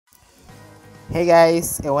Hey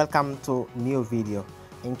guys, and welcome to new video.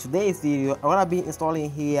 In today's video I'm gonna be installing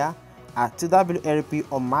here a TWRP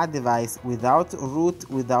on my device without root,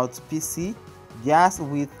 without PC, just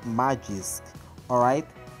with MAGISK. Alright,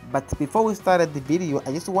 but before we start the video,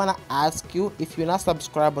 I just wanna ask you, if you're not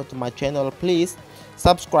subscribed to my channel, please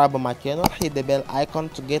subscribe on my channel, hit the bell icon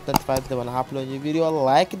to get notified when I upload a new video,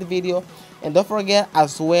 like the video, and don't forget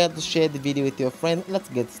as well to share the video with your friends. Let's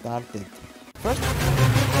get started.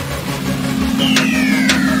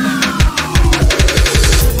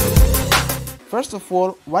 First of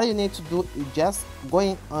all, what you need to do is just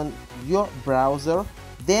going on your browser,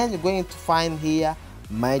 then you're going to find here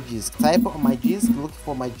MAGISK. Type on MAGISK, look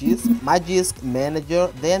for MAGISK Manager.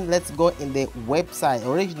 Then let's go in the website,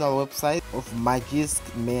 original website of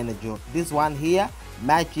MAGISK Manager. This one here,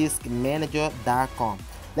 magiskmanager.com.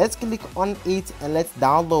 Let's click on it and let's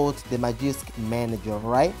download the MAGISK Manager.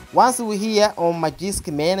 Right, once we're here on MAGISK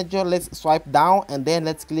Manager, let's swipe down and then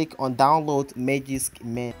let's click on download MAGISK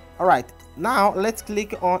Manager. Alright, now let's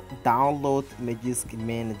click on download MAGISK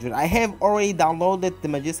Manager. I have already downloaded the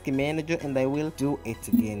MAGISK Manager and I will do it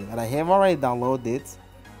again, but I have already downloaded.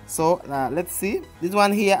 So let's see this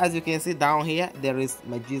one here. As you can see down here, there is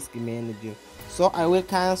MAGISK Manager. So I will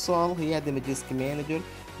cancel here the MAGISK Manager.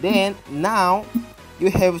 Then now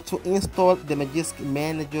you have to install the MAGISK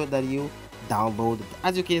Manager that you downloaded.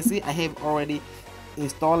 As you can see, I have already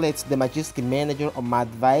installed the MAGISK Manager on my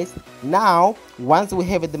device. Now once we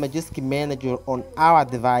have the MAGISK Manager on our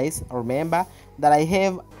device, remember that I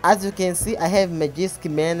have, as you can see, I have MAGISK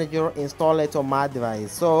Manager installed on my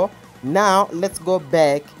device. So now let's go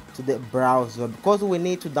back to the browser because we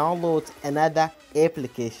need to download another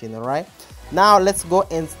application. All right, now let's go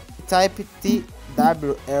and type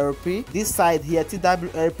TWRP, this side here,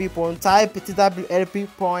 TWRP. Type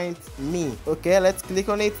TWRP.me. Okay, let's click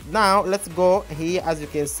on it. Now let's go here. As you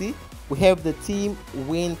can see, we have the team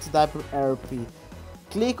win TWRP.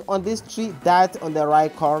 Click on this three dots on the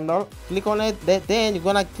right corner, click on it. Then you're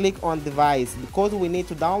gonna click on device because we need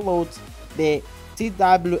to download the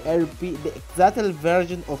TWRP, the exact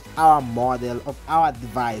version of our model of our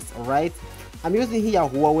device. All right, I'm using here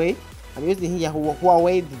Huawei.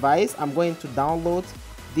 Device. I'm going to download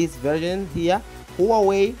this version here,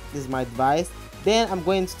 Huawei. This is my device. Then I'm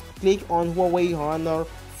going to click on Huawei Honor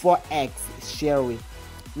 4X Sherry.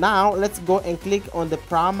 Now let's go and click on the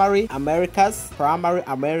primary Americas.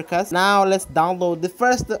 Now let's download the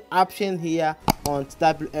first option here on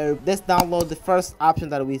TWRP. Let's download the first option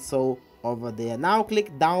that we saw over there. Now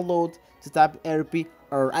click download TWRP.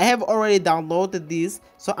 I have already downloaded this,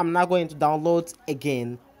 so I'm not going to download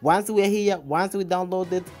again. Once we're here, once we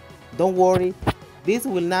download it, don't worry, this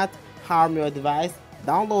will not harm your device.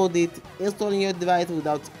 Download it, install in your device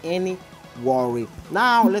without any worry.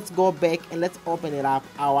 Now let's go back and let's open it up,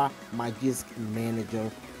 our MAGISK Manager.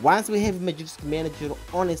 Once we have MAGISK Manager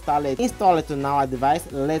install it on our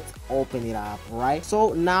device. Let's open it up. Right,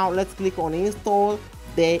 so now let's click on install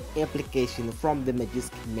the application from the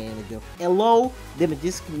MAGISK Manager. Allow the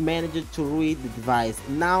MAGISK Manager to read the device.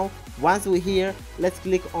 Now once we're here, let's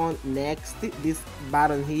click on next, this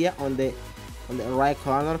button here on the right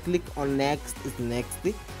corner. Click on next. Is next.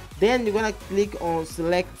 Then you're gonna click on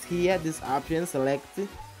select here, this option select.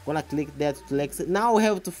 Gonna click there to select it. Now we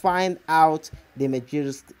have to find out the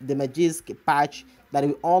MAGISK patch that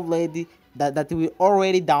we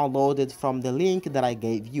already downloaded from the link that I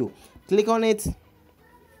gave you. Click on it.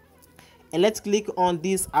 And let's click on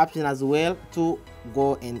this option as well to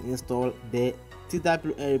go and install the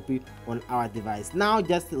TWRP on our device. Now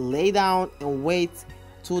just lay down and wait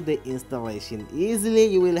to the installation. Easily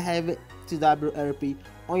you will have TWRP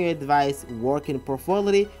on your device working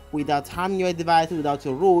properly without harming your device, without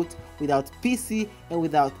your root, without PC, and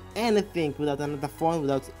without anything, without another phone,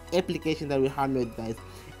 without application that will harm your device.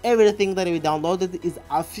 Everything that we downloaded is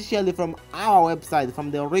officially from our website,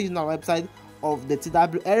 from the original website of the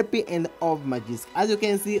TWRP and of MAGISK. As you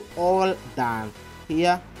can see, all done.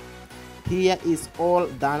 Here is all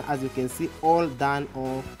done. As you can see, all done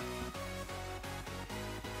on.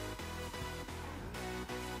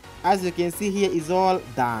 As you can see, here is all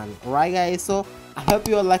done. Alright guys, so I hope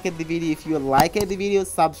you all liked the video. If you liked the video,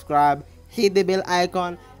 subscribe, hit the bell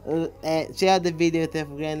icon, share the video with your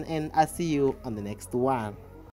friend, and I'll see you on the next one.